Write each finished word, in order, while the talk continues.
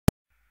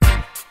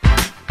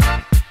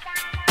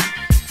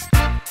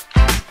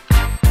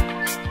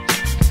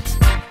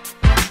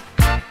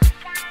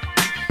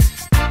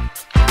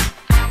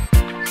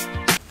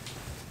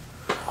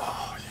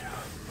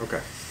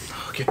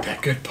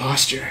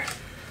posture.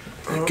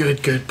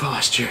 Good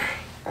posture.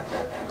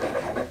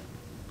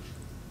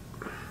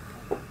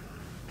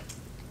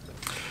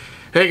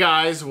 Hey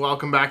guys,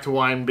 welcome back to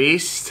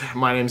Winebeast.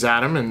 My name's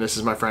Adam and this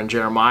is my friend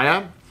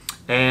Jeremiah.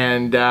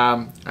 And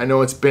I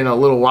know it's been a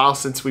little while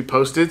since we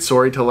posted.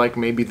 Sorry to like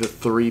maybe the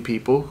 3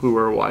 people who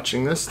are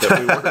watching this that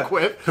we work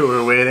with. Who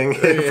are waiting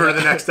for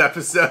the next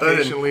episode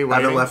Patiently and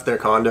haven't left their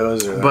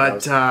condos.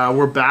 Or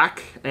we're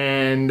back.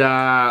 And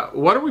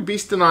what are we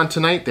beasting on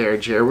tonight there,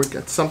 Jer? We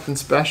got something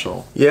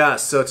special. Yeah,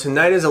 so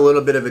tonight is a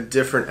little bit of a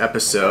different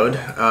episode.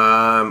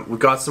 We've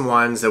got some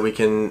wines that we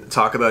can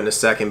talk about in a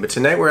second. But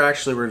tonight we're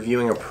actually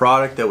reviewing a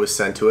product that was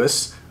sent to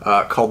us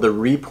called the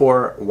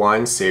Repour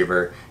Wine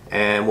Saver.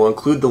 And we'll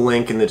include the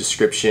link in the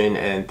description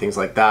and things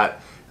like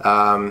that.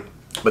 But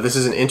this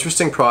is an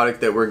interesting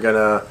product that we're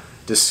gonna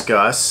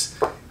discuss.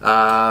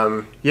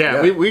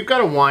 We've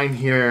got a wine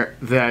here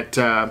that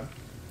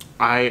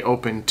I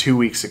opened 2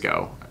 weeks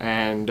ago,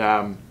 and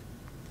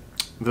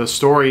the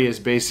story is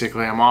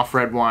basically I'm off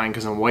red wine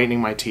because I'm whitening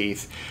my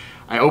teeth.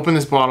 I opened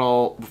this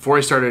bottle before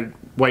I started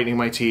whitening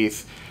my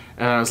teeth,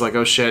 and I was like,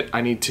 oh shit, I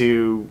need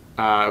to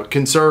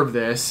conserve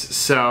this.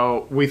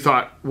 So we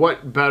thought,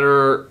 what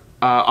better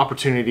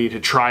opportunity to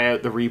try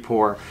out the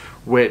Repour,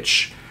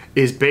 which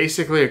is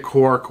basically a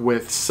cork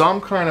with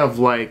some kind of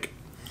like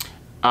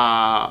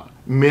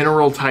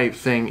mineral type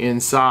thing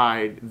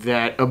inside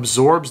that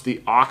absorbs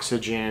the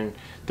oxygen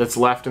that's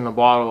left in the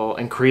bottle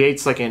and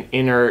creates like an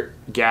inert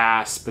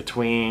gas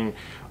between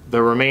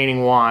the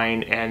remaining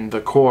wine and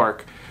the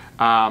cork,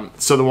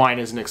 so the wine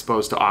isn't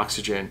exposed to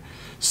oxygen.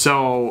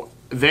 So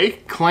they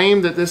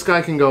claim that this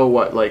guy can go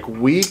what, like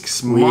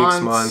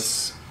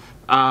months.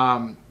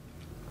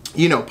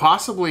 You know,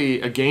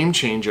 possibly a game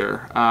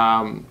changer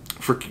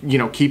for, you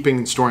know, keeping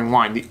and storing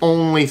wine. The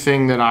only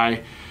thing that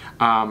I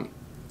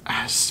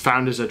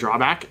found as a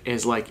drawback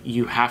is like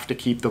you have to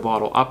keep the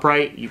bottle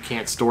upright. You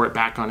can't store it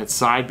back on its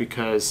side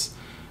because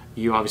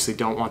you obviously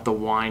don't want the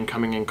wine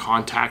coming in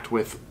contact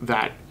with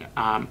that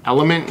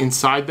element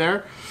inside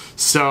there.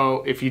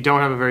 So if you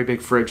don't have a very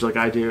big fridge like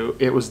I do,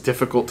 it was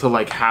difficult to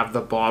like have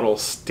the bottle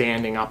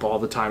standing up all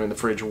the time in the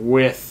fridge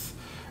with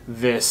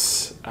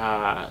this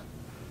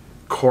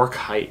cork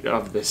height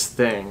of this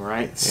thing,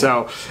 right? Yeah.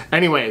 So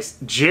anyways,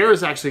 Jer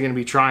is actually going to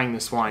be trying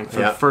this wine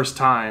for the first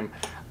time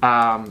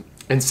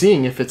and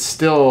seeing if it's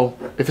still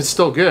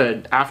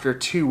good after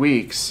 2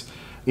 weeks.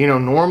 You know,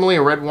 normally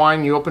a red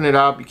wine, you open it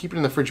up, you keep it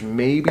in the fridge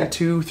maybe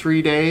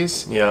 2-3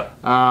 days. Yeah.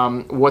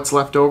 What's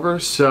left over.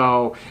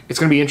 So it's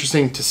going to be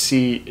interesting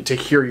to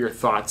hear your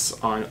thoughts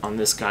on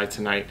this guy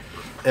tonight.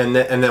 And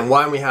then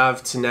wine we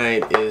have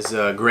tonight is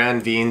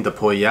Grand Vin de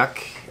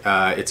Pauillac.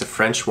 It's a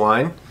French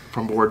wine.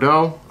 From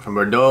Bordeaux. From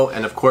Bordeaux.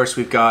 And of course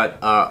we've got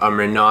a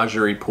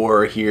Menagerie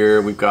Pour here.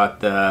 We've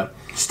got the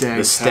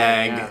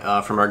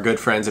Stag from our good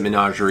friends at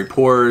Menagerie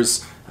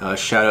Pours.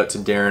 Shout out to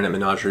Darren at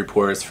Menagerie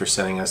Pours for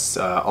sending us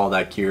all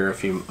that gear a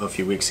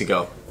few weeks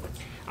ago.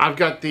 I've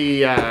got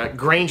the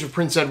Grange of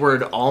Prince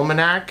Edward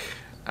Almanac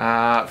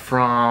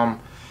from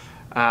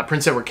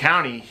Prince Edward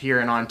County here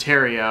in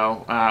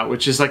Ontario,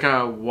 which is like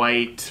a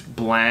white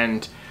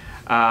blend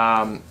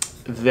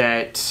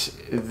that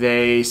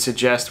they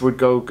suggest would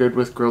go good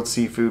with grilled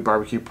seafood,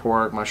 barbecue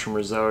pork, mushroom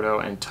risotto,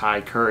 and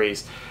Thai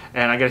curries.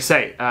 And I gotta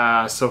say,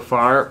 so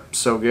far,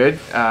 so good,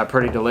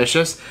 pretty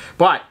delicious.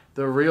 But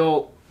the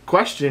real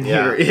question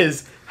here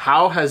is,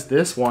 how has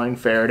this wine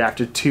fared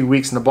after 2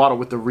 weeks in the bottle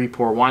with the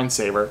Repour Wine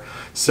Saver?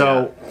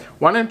 So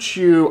why don't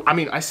you, I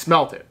mean, I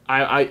smelt it.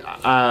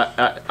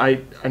 I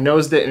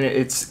nosed it, and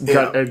it's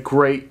got a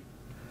great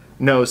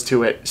nose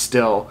to it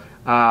still.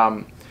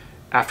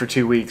 After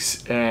 2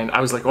 weeks, and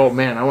I was like, oh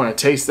man, I want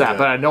to taste that,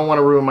 but I don't want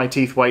to ruin my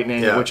teeth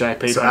whitening, which I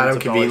paid. So Adam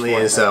conveniently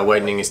is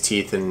whitening his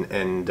teeth,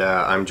 and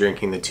I'm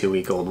drinking the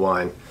 2-week-old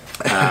wine.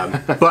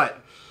 But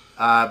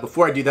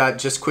before I do that,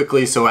 just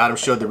quickly, so Adam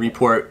showed the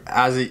Repour.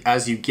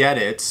 As you get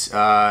it,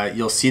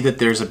 you'll see that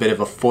there's a bit of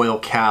a foil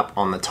cap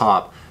on the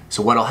top.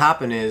 So what'll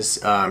happen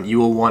is you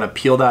will want to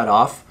peel that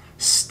off,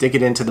 stick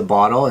it into the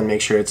bottle, and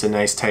make sure it's a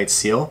nice tight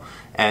seal.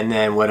 And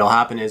then what'll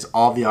happen is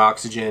all the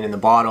oxygen in the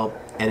bottle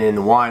and in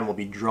the wine will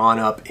be drawn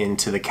up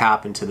into the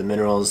cap, into the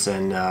minerals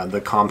and the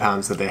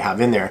compounds that they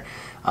have in there.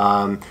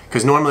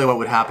 Because normally what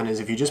would happen is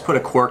if you just put a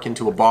cork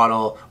into a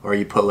bottle or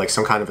you put like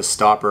some kind of a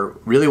stopper,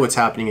 really what's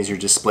happening is you're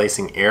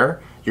displacing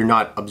air. You're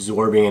not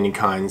absorbing any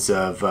kinds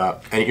of,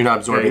 and you're not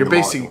absorbing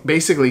you're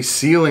basically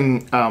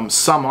sealing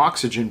some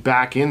oxygen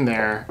back in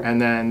there, and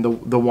then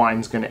the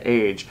wine's going to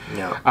age.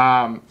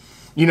 Yeah.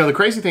 You know, the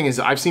crazy thing is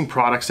I've seen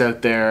products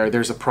out there.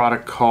 There's a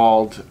product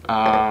called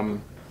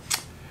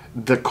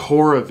the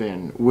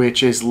Coravin,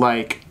 which is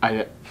like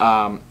an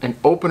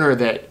opener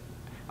that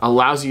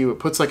allows you, it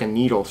puts like a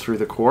needle through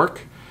the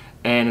cork,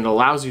 and it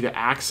allows you to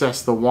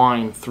access the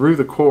wine through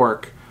the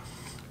cork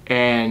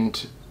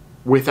and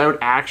without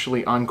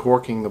actually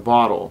uncorking the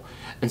bottle.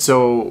 And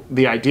so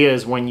the idea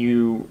is when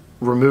you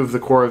remove the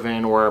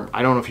Coravin, or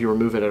I don't know if you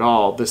remove it at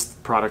all, this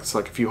product's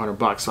like a few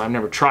 $100, so I've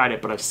never tried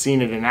it, but I've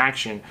seen it in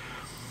action,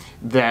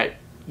 that,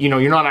 you know,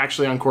 you're not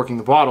actually uncorking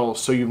the bottle,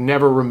 so you've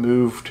never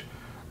removed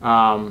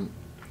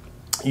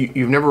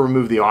you've never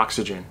removed the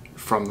oxygen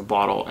from the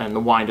bottle and the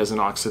wine doesn't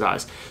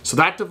oxidize. So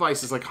that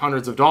device is like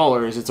hundreds of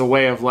dollars. It's a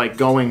way of like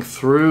going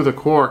through the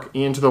cork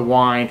into the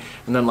wine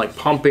and then like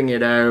pumping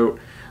it out.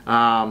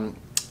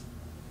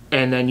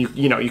 And then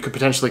you know, you could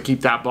potentially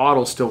keep that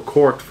bottle still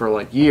corked for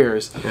like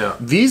years. Yeah.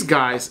 These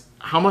guys,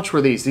 how much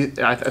were these?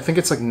 I think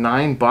it's like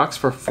 $9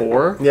 for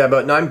 4. Yeah,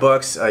 about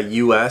 $9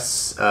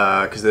 US,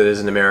 because it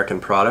is an American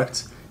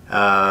product.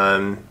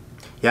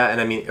 Yeah, and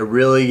I mean, a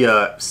really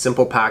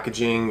simple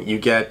packaging. You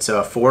get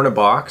 4 in a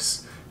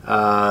box.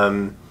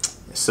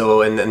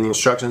 So, and the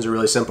instructions are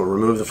really simple.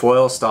 Remove the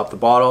foil, stop the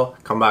bottle,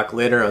 come back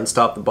later,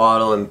 unstop the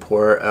bottle, and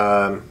pour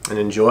and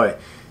enjoy.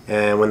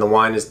 And when the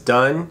wine is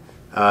done,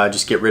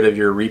 just get rid of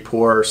your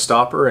Repour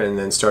stopper and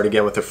then start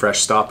again with a fresh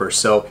stopper.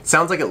 So it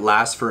sounds like it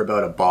lasts for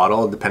about a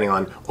bottle depending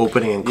on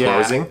opening and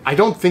closing. Yeah, I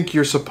don't think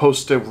you're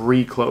supposed to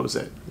reclose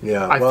it.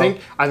 Yeah,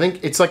 I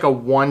think it's like a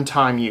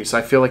one-time use.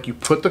 I feel like you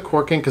put the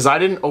cork in, because I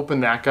didn't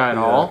open that guy at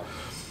all.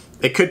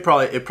 It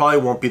probably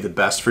won't be the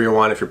best for your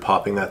wine if you're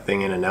popping that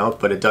thing in and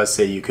out, but it does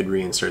say you could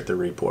reinsert the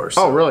Repour.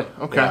 So, oh, really?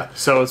 Okay. Yeah.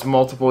 So it's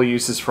multiple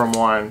uses from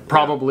one.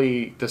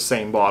 Probably the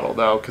same bottle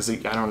though, because I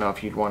don't know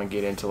if you'd want to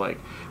get into like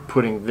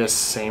putting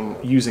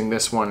using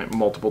this one at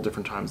multiple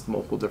different times,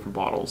 multiple different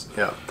bottles.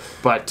 Yeah.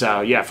 But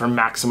yeah, for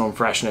maximum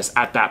freshness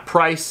at that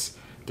price,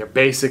 they're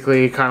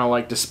basically kind of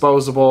like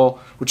disposable,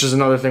 which is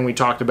another thing we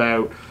talked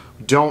about.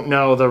 Don't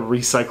know the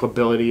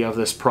recyclability of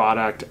this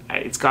product.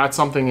 It's got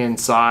something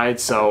inside,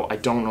 so I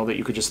don't know that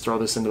you could just throw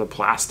this into the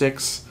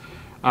plastics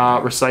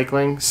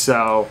recycling.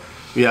 So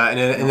yeah,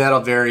 and that'll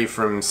vary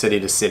from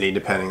city to city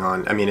depending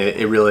on, I mean,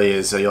 it really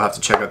is, you'll have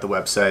to check out the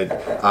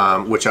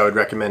website, which I would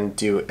recommend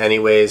do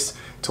anyways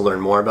to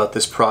learn more about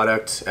this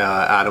product.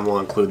 Adam will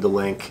include the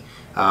link,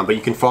 but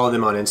you can follow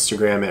them on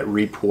Instagram at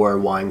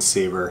Repour Wine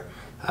Saver.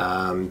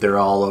 They're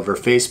all over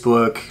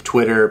Facebook,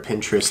 Twitter,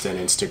 Pinterest, and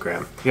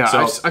Instagram. Yeah,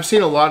 so, I've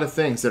seen a lot of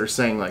things that are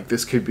saying like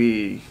this could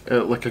be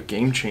like a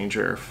game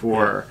changer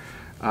for,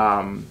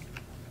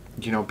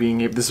 you know,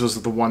 being able. This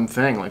was the one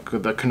thing, like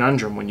the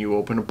conundrum when you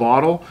open a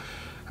bottle.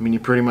 I mean, you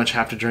pretty much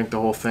have to drink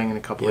the whole thing in a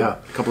couple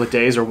of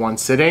days or one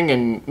sitting,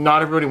 and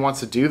not everybody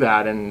wants to do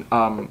that. And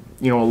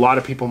you know, a lot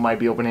of people might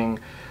be opening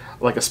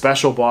like a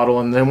special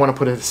bottle and then want to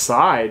put it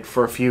aside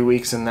for a few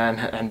weeks and then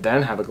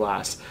have a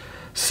glass.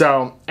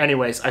 So,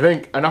 anyways, I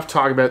think enough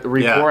talk about the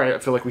Repour. I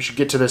feel like we should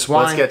get to this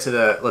wine. Let's get to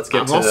the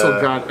I've also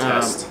got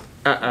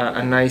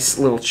a nice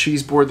little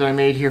cheese board that I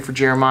made here for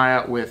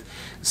Jeremiah with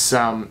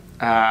some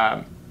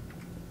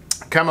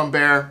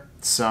camembert,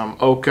 some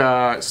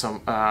oca, some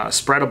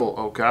spreadable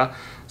oca,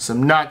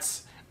 some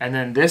nuts, and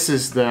then this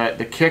is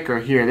the kicker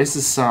here. This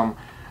is some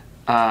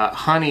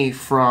honey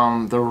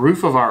from the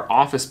roof of our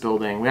office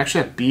building. We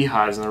actually have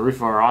beehives on the roof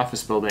of our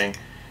office building.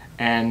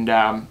 And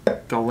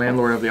the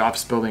landlord of the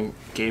office building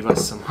gave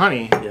us some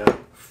honey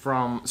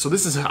from. So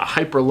this is a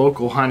hyper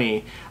local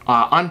honey,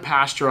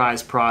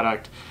 unpasteurized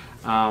product,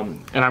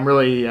 and I'm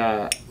really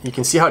you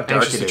can see how dark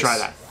anxious it is to try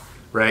that.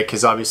 Right,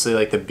 because obviously,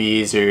 like the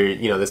bees are,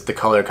 you know, the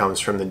color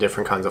comes from the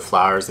different kinds of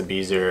flowers the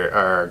bees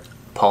are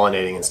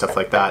pollinating and stuff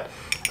like that.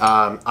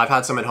 I've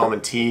had some at home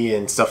in tea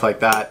and stuff like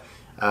that.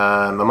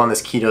 I'm on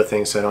this keto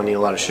thing, so I don't need a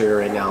lot of sugar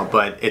right now,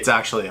 but it's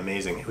actually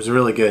amazing. It was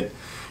really good.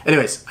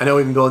 Anyways, I know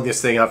we've been building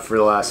this thing up for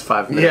the last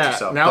 5 minutes or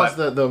so. Now is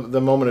the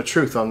moment of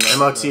truth on the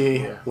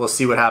MOT. We'll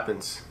see what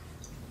happens.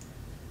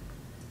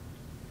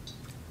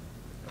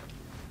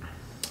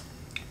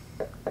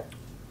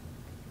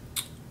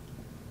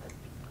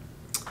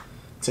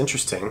 It's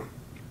interesting.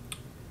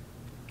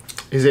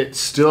 Is it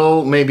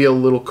still maybe a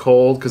little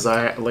cold? Because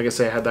like I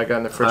say, I had that guy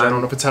in the fridge. I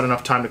don't know if it's had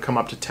enough time to come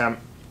up to temp.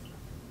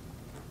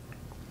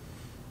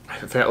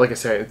 Like I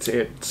said,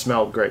 it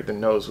smelled great. The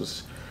nose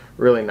was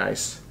really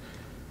nice.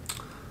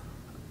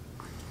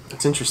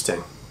 It's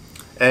interesting.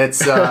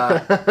 It's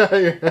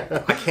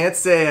I can't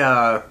say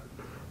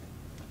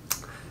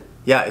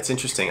yeah, it's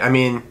interesting. I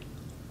mean,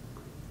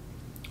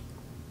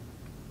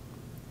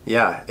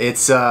 yeah,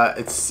 it's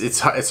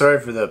sorry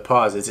for the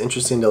pause. It's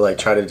interesting to like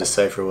try to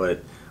decipher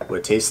what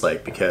it tastes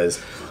like, because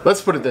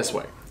let's put it this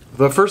way.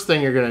 The first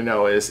thing you're gonna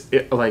know is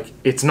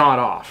it's not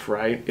off,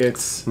 right?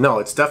 It's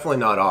definitely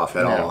not off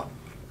at all.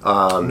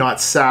 Not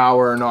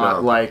sour,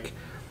 not like,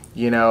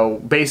 you know,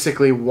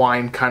 basically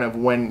wine kind of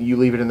when you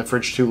leave it in the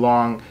fridge too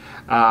long,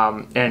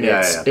 and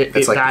it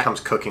becomes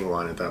cooking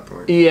wine at that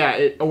point.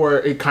 Yeah, or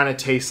it kind of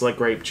tastes like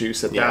grape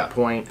juice at that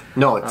point.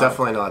 No, it's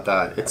definitely not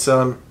that. It's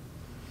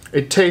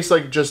it tastes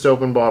like just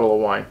open bottle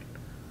of wine.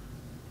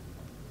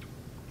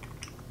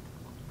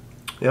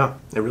 Yeah,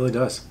 it really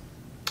does.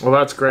 Well,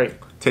 that's great.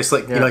 Tastes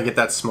like you know, get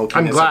that smokiness.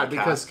 I'm glad,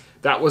 because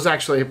that was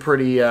actually a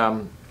pretty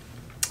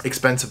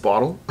expensive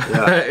bottle,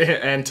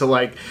 and to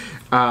like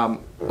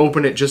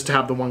open it just to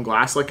have the one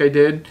glass like I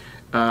did.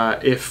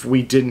 If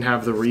we didn't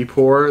have the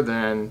Repour,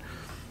 then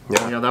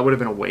you know, that would have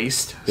been a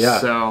waste. Yeah.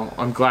 So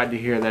I'm glad to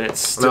hear that it's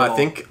still I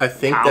think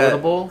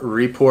palatable. That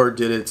Repour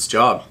did its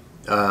job.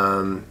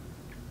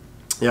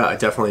 Yeah, I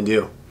definitely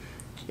do.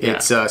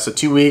 It's so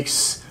 2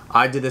 weeks.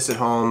 I did this at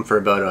home for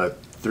about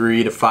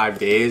 3 to 5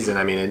 days, and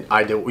I mean,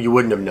 you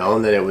wouldn't have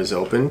known that it was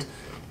opened.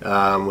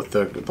 with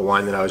the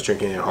wine that I was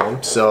drinking at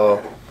home.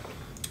 So,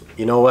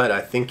 you know what?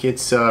 I think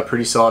it's a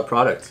pretty solid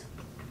product.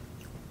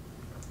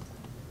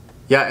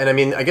 Yeah, and I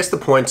mean, I guess the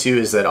point too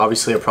is that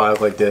obviously a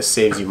product like this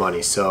saves you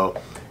money. So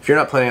if you're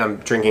not planning on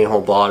drinking a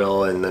whole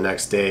bottle in the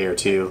next day or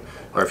two,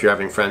 or if you're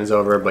having friends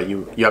over, but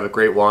you have a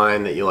great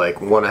wine that you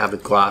like want to have a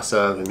glass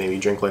of and maybe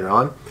drink later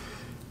on,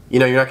 you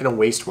know, you're not going to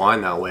waste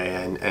wine that way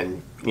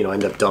and you know,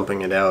 end up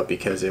dumping it out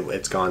because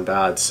it's gone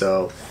bad.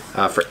 So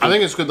I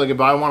think it's good. Like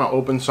if I want to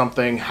open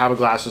something, have a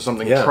glass of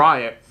something, try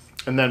it,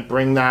 and then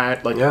bring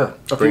that like a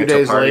few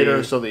days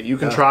later so that you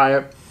can try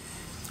it.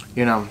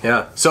 You know.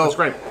 Yeah. So it's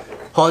great.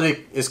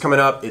 Holiday is coming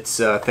up. It's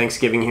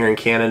Thanksgiving here in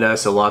Canada,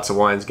 so lots of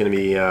wine's going to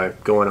be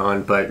going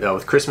on. But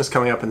with Christmas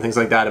coming up and things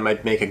like that, it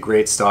might make a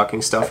great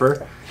stocking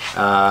stuffer.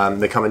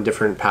 They come in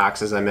different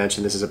packs, as I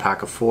mentioned. This is a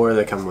pack of 4.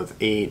 They come with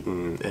 8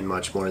 and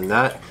much more than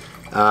that.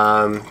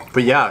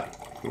 But yeah,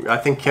 I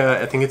think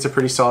it's a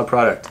pretty solid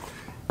product.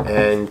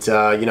 And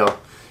you know,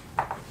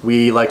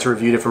 we like to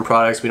review different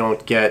products. We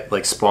don't get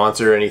like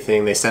sponsor or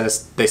anything. They send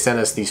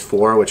us these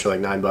 4, which are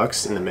like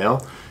 $9 in the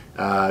mail.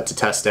 To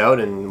test out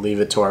and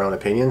leave it to our own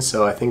opinion.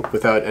 So I think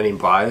without any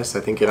bias, I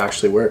think it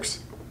actually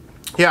works.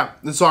 Yeah,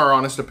 this is our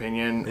honest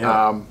opinion.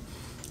 Yeah.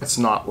 It's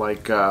not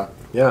like they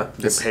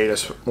paid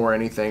us or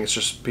anything. It's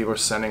just people are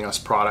sending us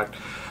product.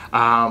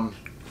 Yeah,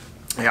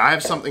 I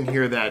have something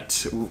here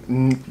that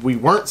we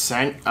weren't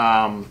sent.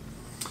 The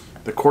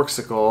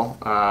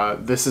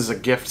Corkcicle. This is a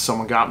gift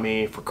someone got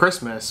me for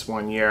Christmas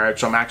one year,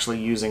 which I'm actually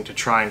using to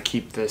try and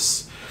keep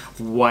this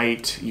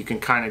white. You can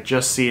kind of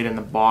just see it in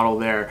the bottle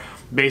there.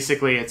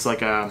 Basically, it's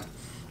like a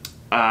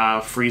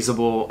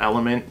freezable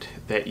element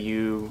that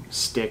you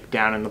stick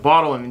down in the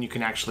bottle, and then you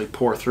can actually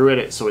pour through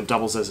it, so it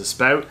doubles as a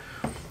spout.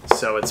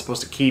 So it's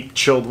supposed to keep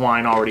chilled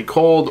wine already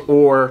cold,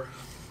 or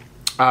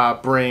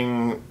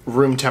bring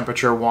room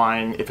temperature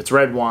wine, if it's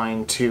red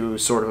wine, to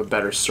sort of a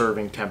better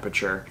serving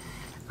temperature.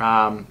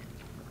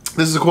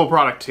 This is a cool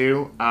product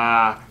too.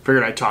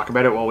 Figured I'd talk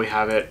about it while we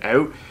have it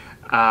out.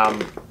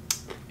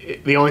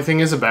 The only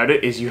thing is about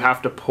it is you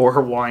have to pour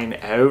wine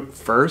out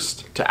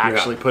first to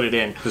actually put it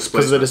in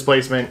because of the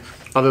displacement.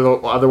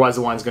 Otherwise,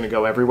 the wine's going to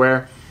go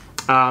everywhere.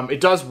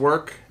 It does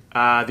work.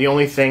 The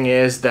only thing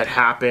is that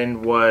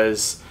happened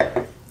was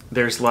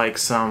there's like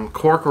some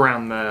cork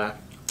around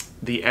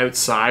the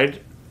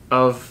outside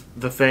of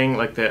the thing,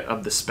 like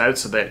of the spout,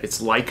 so that it's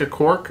like a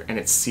cork and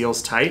it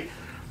seals tight.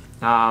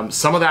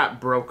 Some of that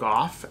broke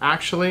off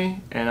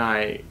actually, and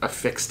I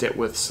affixed it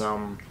with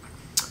some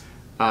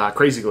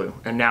crazy glue,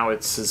 and now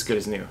it's as good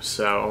as new.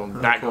 So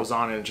that goes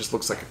on and it just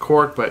looks like a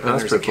cork, but then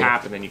there's a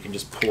cap and then you can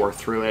just pour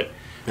through it,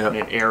 and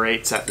it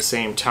aerates at the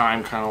same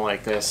time, kind of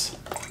like this.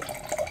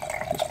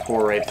 Just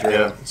pour right through.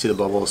 Yeah, see the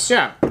bubbles.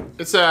 Yeah,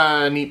 it's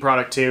a neat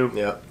product too.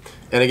 Yeah,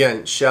 and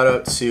again, shout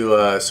out to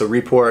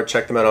Repour.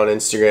 Check them out on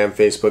Instagram,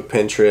 Facebook,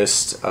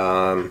 Pinterest,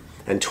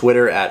 and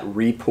Twitter at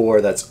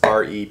Repour. That's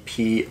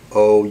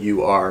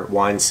REPOUR,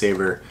 Wine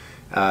Saver.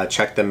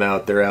 Check them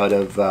out. They're out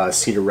of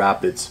Cedar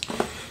Rapids.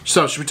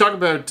 So, should we talk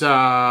about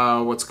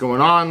what's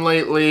going on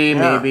lately?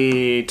 Yeah.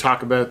 Maybe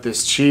talk about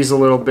this cheese a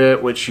little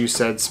bit, which you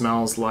said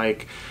smells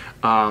like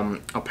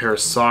a pair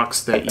of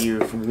socks that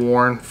you've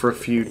worn for a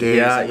few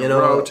days in a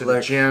row to the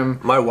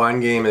gym. My wine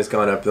game has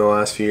gone up in the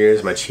last few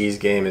years. My cheese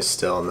game is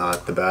still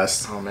not the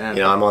best. Oh, man.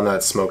 You know, I'm on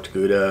that smoked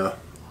Gouda.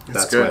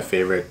 That's my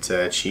favorite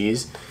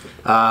cheese.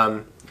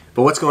 But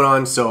what's going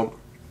on? So,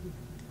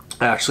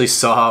 I actually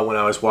saw when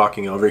I was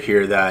walking over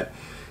here that...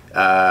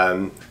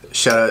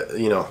 shout out,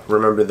 you know,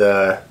 remember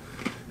the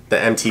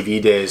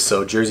MTV days,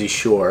 so Jersey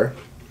Shore,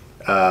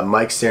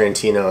 Mike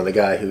Sarantino, the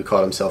guy who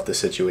called himself The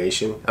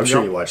Situation. I'm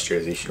sure you watched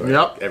Jersey Shore.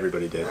 Yep.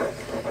 Everybody did.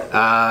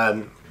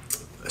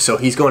 So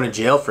he's going to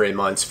jail for 8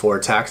 months for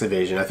tax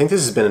evasion. I think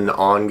this has been an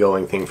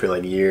ongoing thing for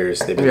like years.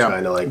 They've been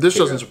trying to like... This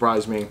doesn't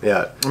surprise me.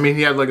 Yeah. I mean,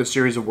 he had like a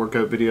series of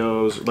workout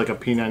videos, like a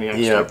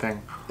P90X type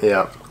thing.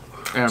 Yeah.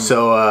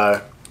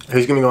 So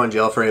he's going to go in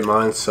jail for 8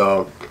 months,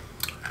 so...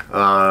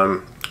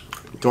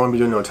 don't want to be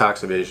doing no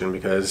tax evasion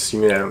because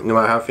you know, no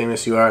matter how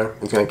famous you are,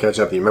 it's going to catch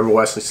up to you. Remember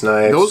Wesley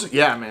Snipes?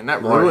 Yeah, man,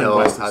 that Lauren ruined Hill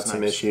Wesley had Snipes.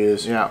 some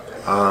issues. Yeah.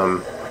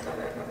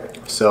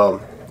 So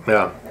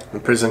yeah,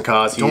 prison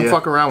cause here. Don't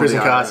fuck around prison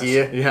with the cause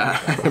here. Yeah.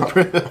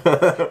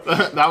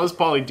 That was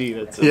Pauly D.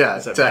 That's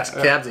tax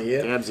cabs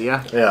here. Cabs,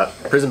 yeah. Yeah,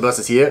 prison bus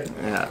is here.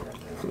 Yeah.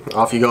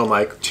 Off you go,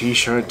 Mike.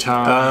 T-shirt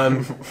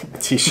time.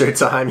 T-shirt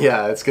time.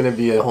 Yeah, it's going to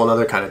be a whole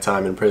other kind of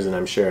time in prison,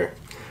 I'm sure.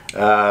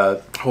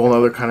 Whole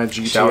other kind of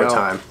GTO. Shower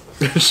time.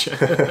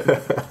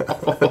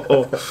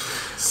 Oh,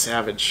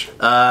 savage.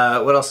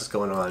 What else is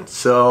going on?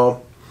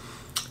 So,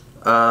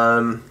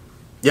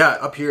 yeah,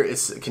 up here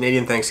it's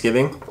Canadian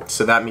Thanksgiving,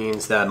 so that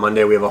means that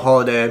Monday we have a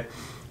holiday,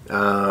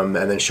 and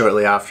then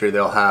shortly after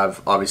they'll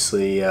have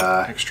obviously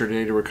extra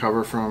day to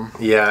recover from.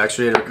 Yeah,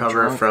 extra day to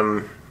recover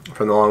from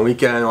the long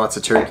weekend, lots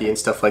of turkey and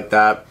stuff like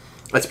that.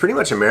 It's pretty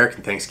much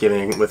American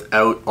Thanksgiving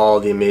without all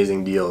the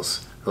amazing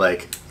deals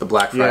like the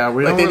Black Friday. Yeah,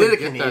 we don't like they really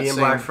did a Canadian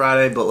Black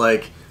Friday, but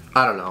like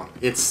I don't know,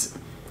 it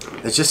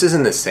just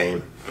isn't the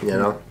same, you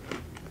know.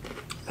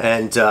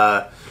 And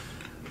so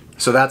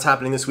So that's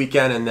happening this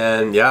weekend, and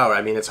then yeah,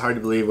 I mean it's hard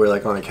to believe we're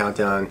like on a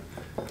countdown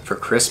for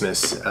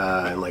Christmas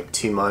in like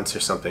 2 months or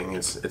something.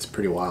 It's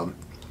pretty wild.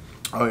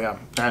 Oh yeah,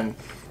 and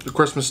the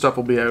Christmas stuff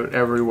will be out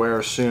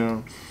everywhere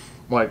soon.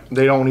 Like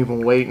they don't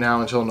even wait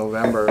now until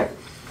November.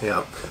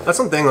 Yeah, that's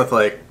one thing with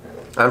like,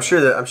 I'm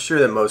sure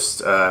that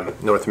most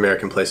North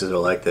American places are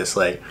like this.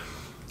 Like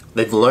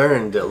they've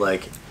learned that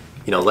like,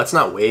 you know, let's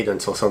not wait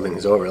until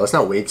something's over. Let's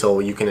not wait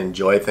till you can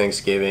enjoy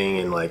Thanksgiving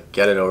and like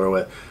get it over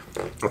with.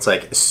 It's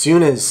like as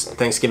soon as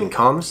Thanksgiving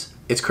comes,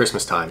 it's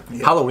Christmas time.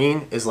 Yeah.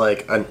 Halloween is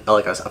like a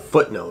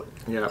footnote.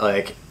 Yeah.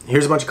 Like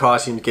here's a bunch of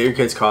costumes, get your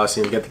kids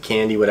costumes, get the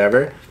candy,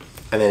 whatever,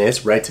 and then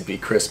it's right to be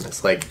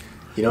Christmas. Like,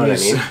 you know what I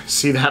mean?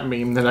 See that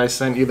meme that I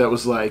sent you that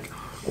was like,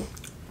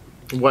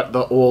 what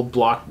the old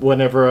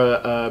whenever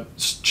a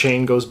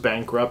chain goes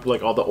bankrupt,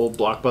 like all the old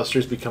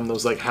Blockbusters become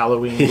those like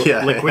Halloween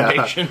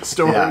liquidation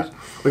stores. Yeah.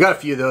 We got a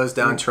few of those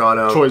down in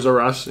Toronto. Toys R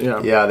Us, yeah.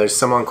 Yeah, there's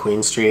some on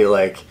Queen Street,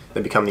 like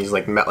they become these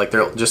like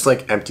they're just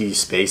like empty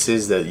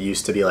spaces that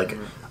used to be like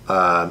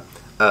a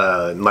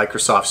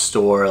Microsoft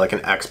store, like an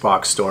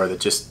Xbox store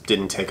that just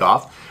didn't take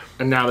off.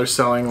 And now they're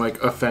selling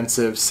like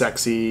offensive,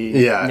 sexy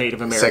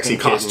Native American sexy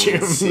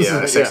costumes.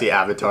 Kittens, sexy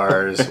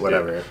avatars,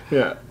 whatever.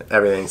 Yeah.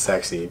 Everything's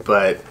sexy.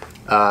 But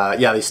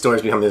these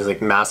stores become these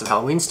like massive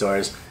Halloween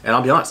stores. And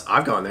I'll be honest,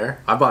 I've gone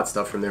there. I bought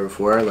stuff from there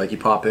before. Like you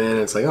pop in and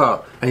it's like,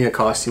 oh, I need a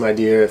costume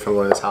idea if I'm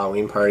going to this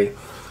Halloween party.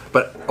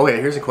 But okay,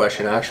 here's a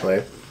question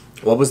actually.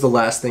 What was the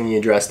last thing you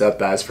dressed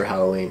up as for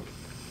Halloween?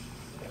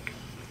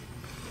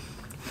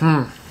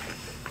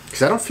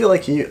 Because I don't feel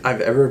like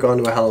I've ever gone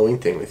to a Halloween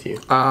thing with you.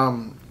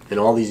 In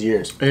all these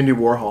years. Andy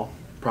Warhol,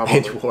 probably.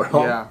 Andy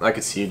Warhol? Yeah. I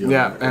could see you doing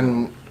that. that. Yeah,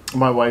 and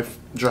my wife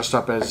dressed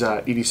up as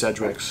Edie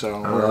Sedgwick,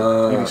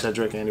 so Edie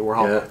Sedgwick, Andy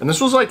Warhol. Yeah. And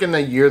this was like in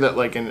the year that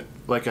like a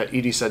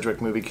Edie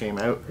Sedgwick movie came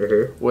out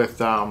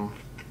with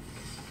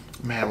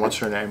man, what's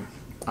her name?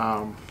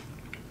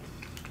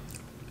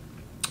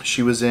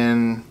 She was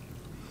in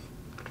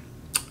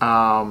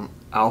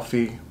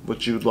Alfie with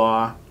Jude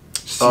Law.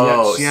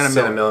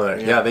 Sienna Miller.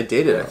 Yeah, they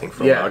dated, I think,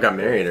 for a while. I got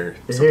married or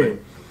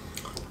something.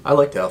 I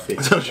liked Alfie.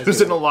 So she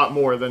was in a lot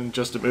more than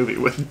just a movie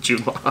with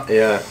Jude Law.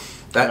 Yeah.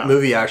 That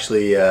movie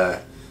actually,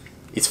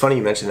 it's funny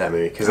you mentioned that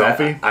movie. Because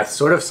I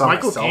sort of saw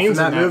myself in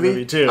that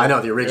movie too. I know,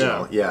 the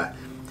original, yeah.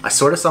 I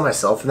sort of saw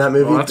myself in that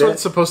movie. Well, that's what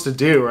it's supposed to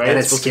do, right? And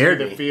it scared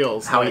me.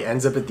 Feels how he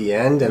ends up at the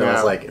end. And I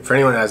was like, for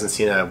anyone who hasn't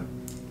seen it,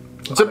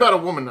 it's about a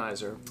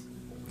womanizer.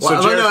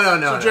 Well,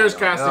 so Jer's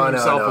casting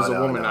himself as a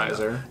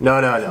womanizer. No.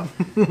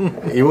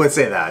 You wouldn't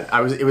say that.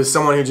 It was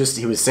someone who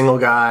he was a single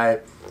guy,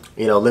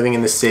 you know, living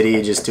in the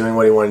city, just doing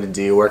what he wanted to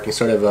do, working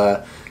sort of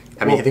I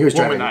think he was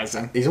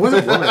womanizing. He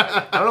wasn't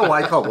womanizing. I don't know why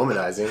you call it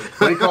womanizing.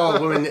 What do you call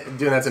a woman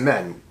doing that to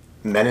men?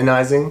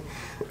 Menonizing?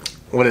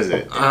 What is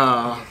it?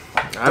 I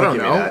don't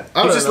know.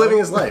 He's just living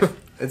his life.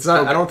 It's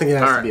not. Okay. I don't think it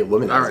has to be a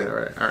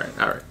womanizer.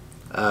 All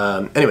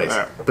right. Anyways,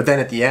 but then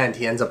at the end,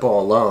 he ends up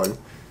all alone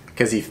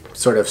because he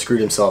sort of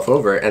screwed himself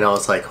over, and I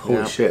was like,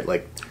 holy shit!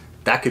 Like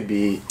that could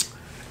be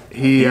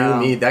you,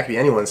 me. That could be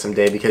anyone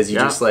someday because you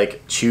just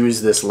like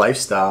choose this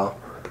lifestyle,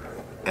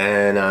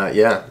 and I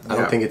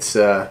don't think it's.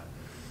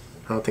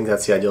 I don't think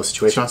that's the ideal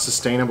situation. It's not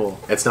sustainable.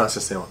 It's not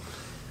sustainable.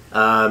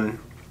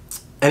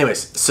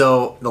 Anyways,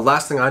 so the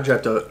last thing I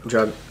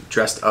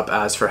dressed up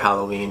as for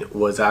Halloween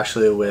was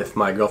actually with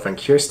my girlfriend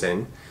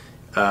Kirsten.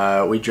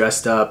 We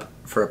dressed up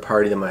for a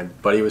party that my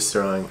buddy was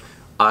throwing.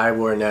 I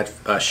wore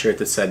a shirt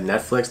that said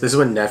Netflix. This is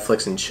when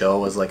Netflix and chill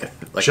was like a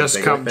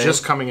thing.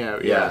 Just coming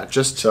out. Yeah.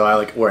 So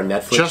I wore a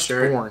Netflix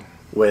shirt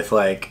with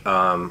like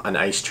an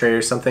ice tray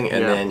or something,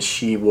 and then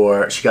she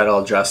got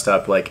all dressed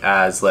up like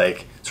as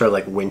like sort of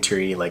like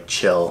wintry, like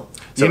chill.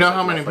 So you know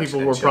how many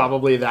people were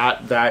probably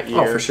that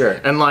year? Oh, for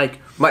sure. And like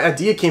my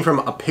idea came from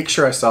a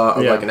picture I saw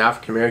of like an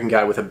African American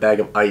guy with a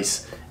bag of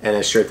ice and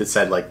a shirt that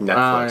said like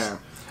Netflix.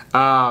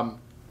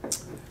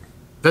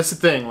 That's the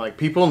thing. Like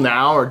people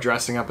now are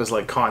dressing up as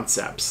like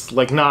concepts,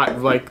 like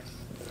not like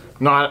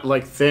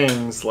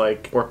things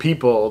like or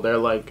people. They're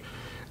like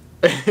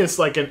it's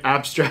like an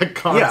abstract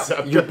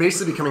concept. Yeah, you're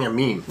basically becoming a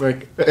meme.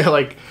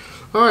 Like.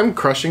 Oh, I'm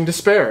crushing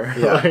despair.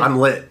 Yeah, like, I'm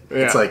lit. Yeah.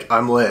 It's like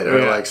I'm lit,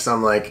 or like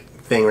some like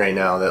thing right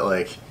now that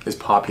like is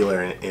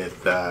popular in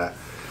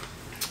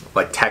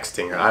like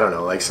texting, or I don't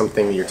know, like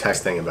something that you're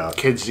texting about.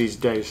 Kids these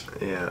days.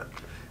 Yeah,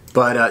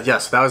 but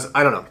so that was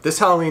I don't know. This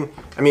Halloween,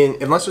 I mean,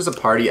 unless there's a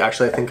party,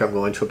 actually, I think I'm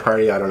going to a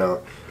party. I don't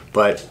know,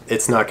 but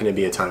it's not going to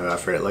be a ton of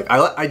effort. Like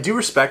I do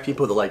respect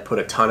people that like put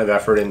a ton of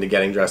effort into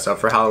getting dressed up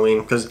for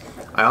Halloween because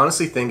I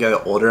honestly think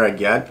the older I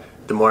get,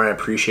 the more I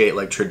appreciate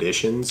like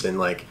traditions and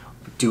like.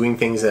 Doing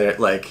things that are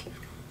like,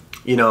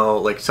 you know,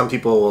 like some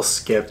people will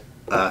skip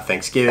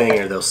Thanksgiving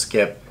or they'll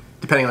skip,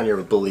 depending on your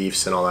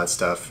beliefs and all that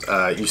stuff,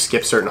 you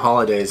skip certain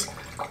holidays.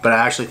 But I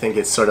actually think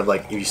it's sort of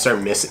like if you start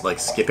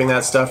skipping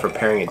that stuff or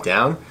paring it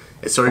down,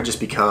 it sort of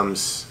just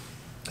becomes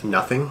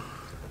nothing.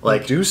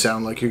 Like, you do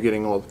sound like you're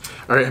getting old.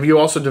 All right, have you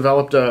also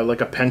developed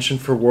a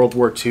penchant for World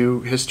War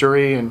II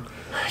history and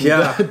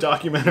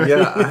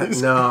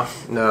documentaries? Yeah,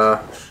 no.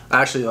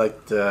 I actually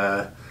liked.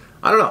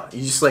 I don't know.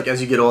 You just like as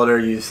you get older,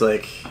 you just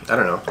like I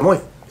don't know.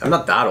 I'm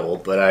not that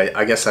old, but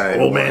I guess I'm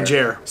Old man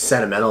Jer.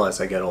 sentimental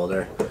as I get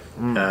older.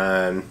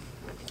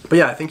 But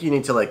yeah, I think you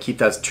need to like keep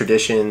that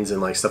traditions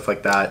and like stuff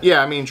like that.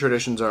 Yeah, I mean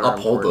traditions are uphold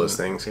important. those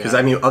things, because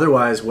I mean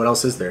otherwise, what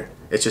else is there?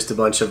 It's just a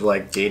bunch of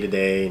like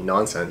day-to-day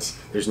nonsense.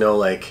 There's no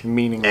like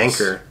meaningless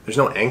anchor. There's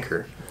no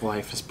anchor.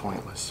 Life is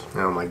pointless.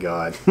 Oh my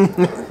god.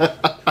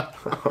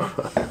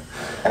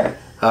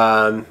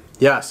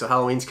 Yeah, so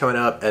Halloween's coming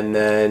up, and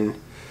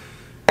then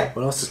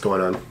what else is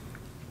going on?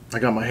 I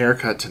got my hair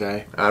cut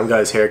today. I've got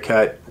his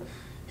haircut.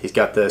 He's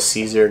got the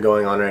Caesar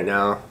going on right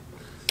now.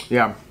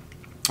 Yeah,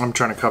 I'm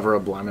trying to cover a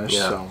blemish.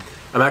 Yeah. So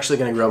I'm actually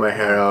gonna grow my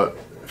hair out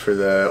for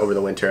over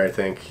the winter. I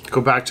think.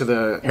 Go back to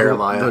the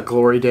Jeremiah.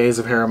 glory days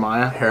of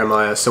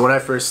Jeremiah. So when I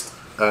first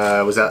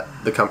was at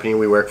the company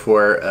we work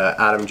for,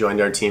 Adam joined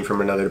our team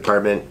from another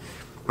department.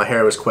 My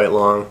hair was quite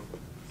long,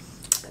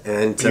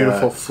 and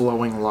Beautiful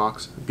flowing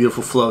locks.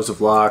 beautiful flows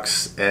of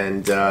locks,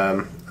 and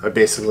I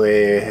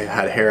basically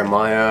had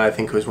Jeremiah, I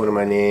think was one of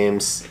my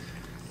names.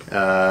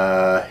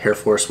 Hair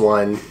Force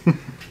One.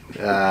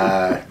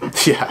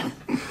 Yeah,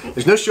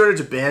 there's no shortage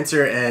of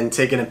banter and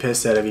taking a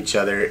piss out of each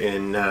other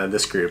in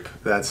this group.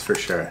 That's for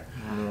sure.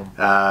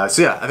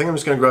 So yeah, I think I'm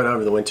just gonna grow it out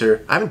over the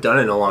winter. I haven't done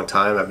it in a long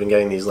time. I've been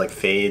getting these like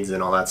fades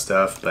and all that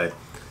stuff, but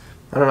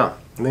I don't know.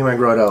 I think I might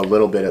grow it out a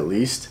little bit at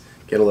least.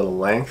 Get a little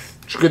length.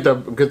 Just get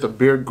the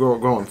beard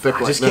growing thick.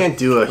 I just can't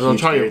do a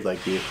huge beard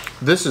like you.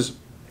 This is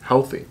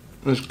healthy.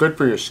 It's good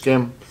for your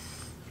skin,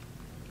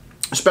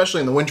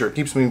 especially in the winter. It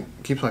keeps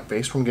my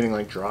face from getting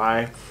like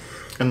dry,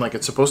 and like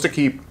it's supposed to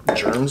keep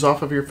germs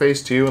off of your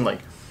face too. And like,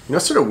 you know,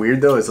 what's sort of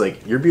weird though is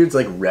like your beard's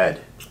like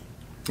red.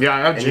 Yeah, I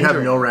have and ginger. you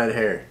have no red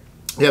hair.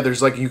 Yeah,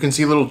 there's like you can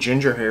see little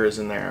ginger hairs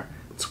in there.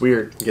 It's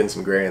weird. You're getting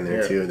some gray in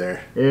there too.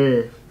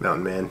 There,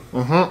 mountain man.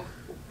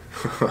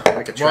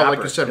 Like a trapper. Well,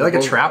 like you said, you're like a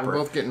we're trapper.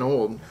 both getting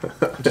old,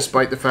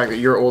 despite the fact that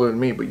you're older than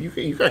me. But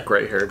you got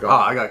gray hair going. Oh,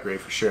 I got gray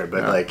for sure,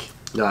 but like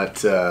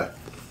not.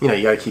 You know,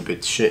 you got to keep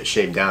it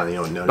shaved down. You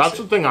don't notice. That's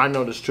the thing I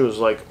noticed too. Is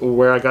like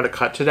where I got it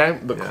cut today.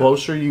 The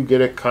closer you get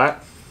it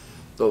cut,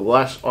 the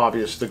less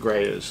obvious the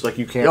gray is. Like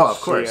you can't. Oh, of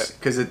see course, it.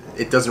 because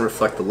it doesn't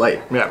reflect the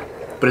light. Yeah.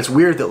 But it's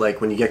weird that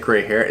like when you get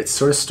gray hair, it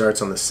sort of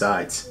starts on the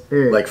sides,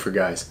 like for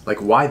guys. Like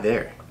why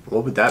there?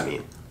 What would that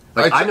mean?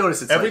 Like I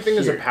noticed it's everything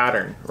like is a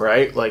pattern,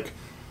 right? Like,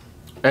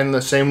 and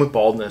the same with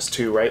baldness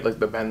too, right? Like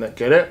the men that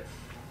get it.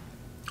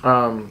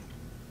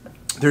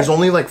 There's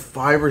only like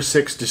 5 or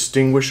 6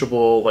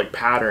 distinguishable like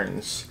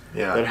patterns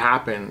that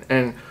happen,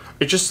 and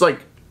it's just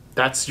like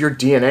that's your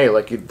DNA.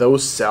 Like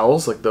those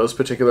cells, like those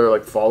particular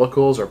like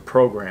follicles, are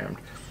programmed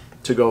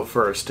to go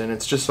first, and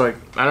it's just like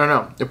I don't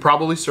know. It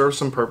probably served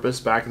some purpose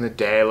back in the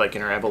day, like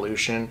in our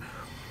evolution.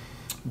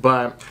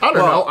 But I don't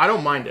know. I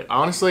don't mind it.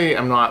 Honestly,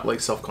 I'm not like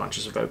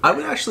self-conscious about it. I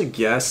would actually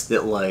guess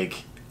that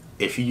like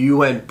if you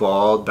went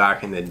bald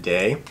back in the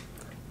day,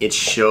 it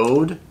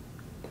showed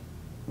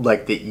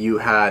like that you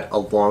had a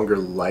longer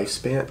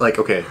lifespan. Like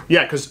okay.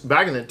 Yeah, because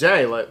back in the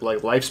day, like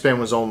lifespan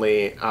was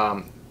only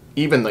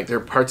even like there are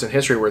parts in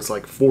history where it's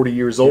like 40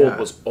 years old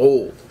was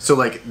old. So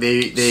like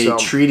they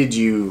treated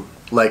you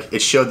like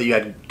it showed that you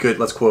had good,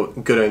 let's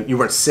quote, good, you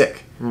weren't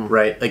sick,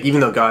 right? Like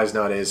even though guys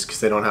nowadays, because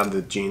they don't have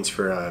the genes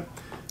for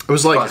it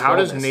was like how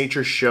does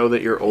nature show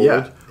that you're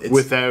old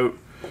without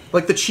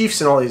like the chiefs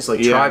and all these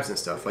like tribes and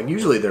stuff, like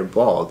usually they're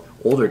bald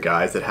older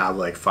guys that have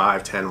like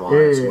 5, 10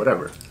 wives or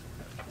whatever.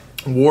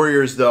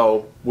 Warriors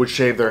though would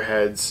shave their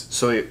heads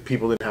so that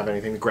people didn't have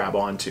anything to grab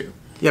onto.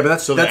 Yeah, but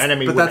that's so the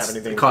enemy wouldn't have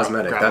anything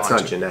cosmetic. to grab that's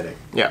onto. Not genetic.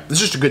 Yeah, it's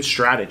just a good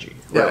strategy.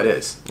 Yeah, it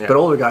is. Yeah. But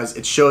older guys,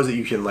 it shows that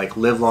you can like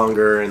live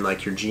longer and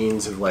like your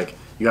genes have like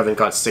you haven't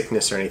got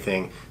sickness or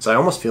anything. So I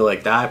almost feel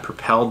like that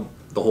propelled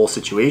the whole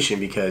situation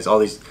because all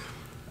these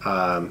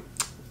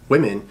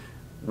women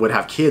would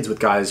have kids with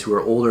guys who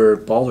were older,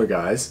 balder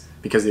guys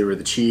because they were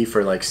the chief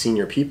or like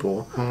senior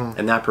people,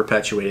 and that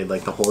perpetuated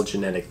like the whole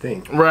genetic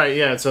thing. Right.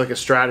 Yeah. It's like a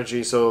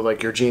strategy. So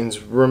like your genes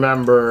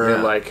remember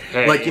like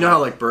hey, like you know how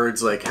like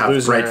birds like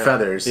have bright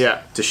feathers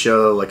to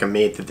show like a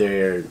mate that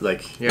they're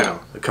like you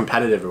know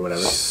competitive or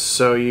whatever.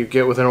 So you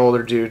get with an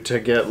older dude to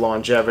get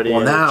longevity.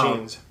 Well, and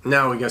genes.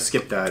 Now we gotta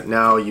skip that.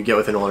 Now you get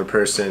with an older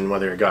person,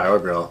 whether you're a guy or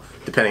girl,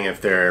 depending if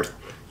they're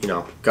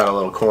got a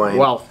little coin.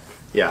 Wealth.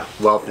 Yeah,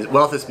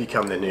 wealth has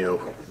become the new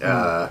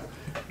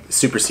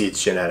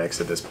supersedes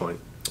genetics at this point.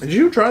 Did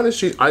you try this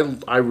cheese?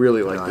 I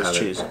really like this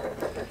cheese.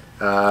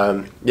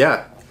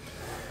 Yeah.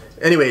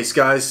 Anyways,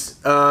 guys,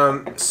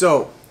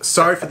 so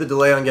sorry for the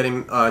delay on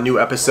getting a new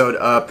episode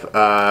up.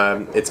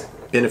 It's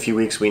been a few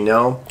weeks, we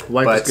know.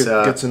 Life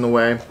gets in the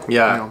way.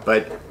 Yeah,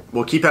 but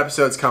we'll keep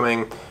episodes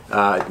coming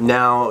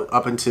now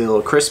up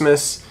until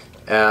Christmas.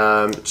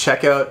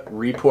 Check out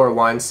Repour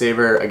Wine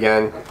Saver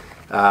again.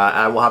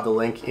 I will have the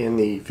link in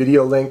the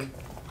video link.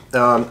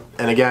 And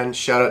again,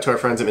 shout out to our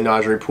friends at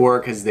Menagerie Pour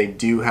because they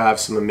do have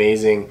some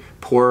amazing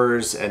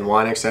pourers and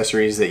wine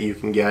accessories that you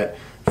can get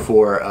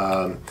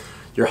for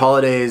your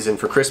holidays and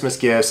for Christmas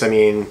gifts. I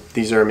mean,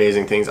 these are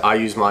amazing things. I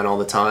use mine all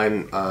the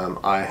time.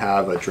 I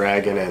have a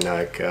dragon and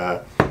like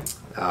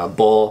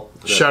bowl.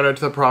 Shout out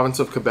to the province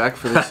of Quebec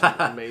for this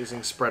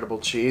amazing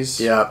spreadable cheese.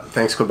 Yeah,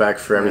 thanks Quebec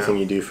for everything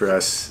you do for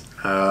us.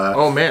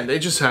 Oh man, they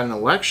just had an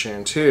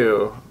election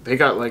too. They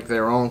got like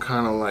their own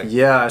kind of like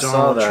I saw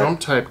Donald that.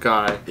 Trump type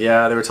guy.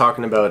 Yeah, they were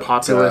talking about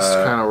Populist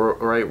kind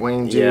of right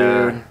wing dude.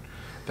 Yeah.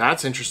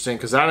 That's interesting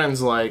because that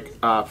ends like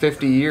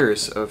 50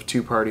 years of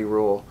two-party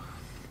rule.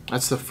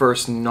 That's the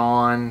first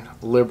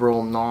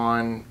non-liberal,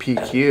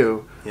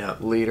 non-PQ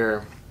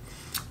leader.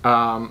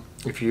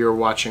 If you're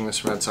watching this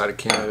from outside of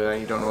Canada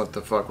and you don't know what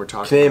the fuck we're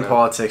talking Canadian about.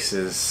 politics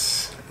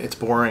is... It's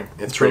boring.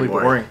 It's really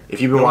boring. If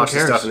you've been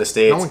watching stuff in the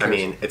States, No I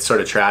mean, it's sort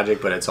of tragic,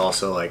 but it's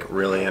also like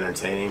really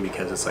entertaining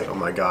because it's like, oh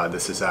my god,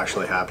 this is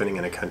actually happening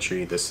in a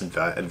country this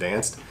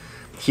advanced.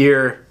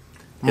 Here,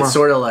 it's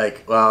sort of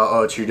like, well,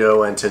 oh, Trudeau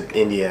went to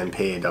India and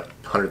paid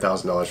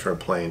 $100,000 for a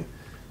plane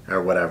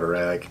or whatever,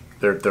 right? Like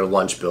their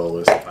lunch bill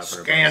was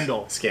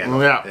 $500. Scandal.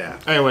 Yeah.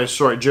 Anyway,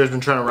 sorry, Jared's been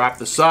trying to wrap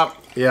this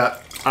up. Yeah.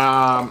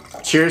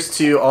 Cheers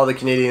to all the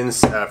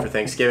Canadians for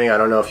Thanksgiving. I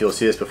don't know if you'll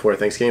see this before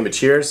Thanksgiving, but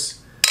cheers.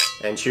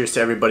 And cheers to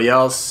everybody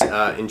else.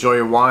 Enjoy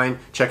your wine.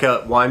 Check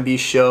out Winebeast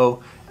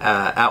Show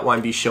at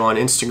Winebeast Show on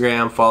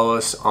Instagram. Follow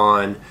us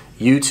on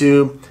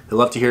YouTube. We'd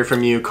love to hear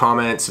from you.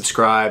 Comment,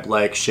 subscribe,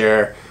 like,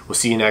 share. We'll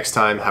see you next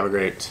time. Have a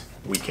great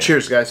weekend.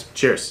 Cheers, guys.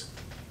 Cheers.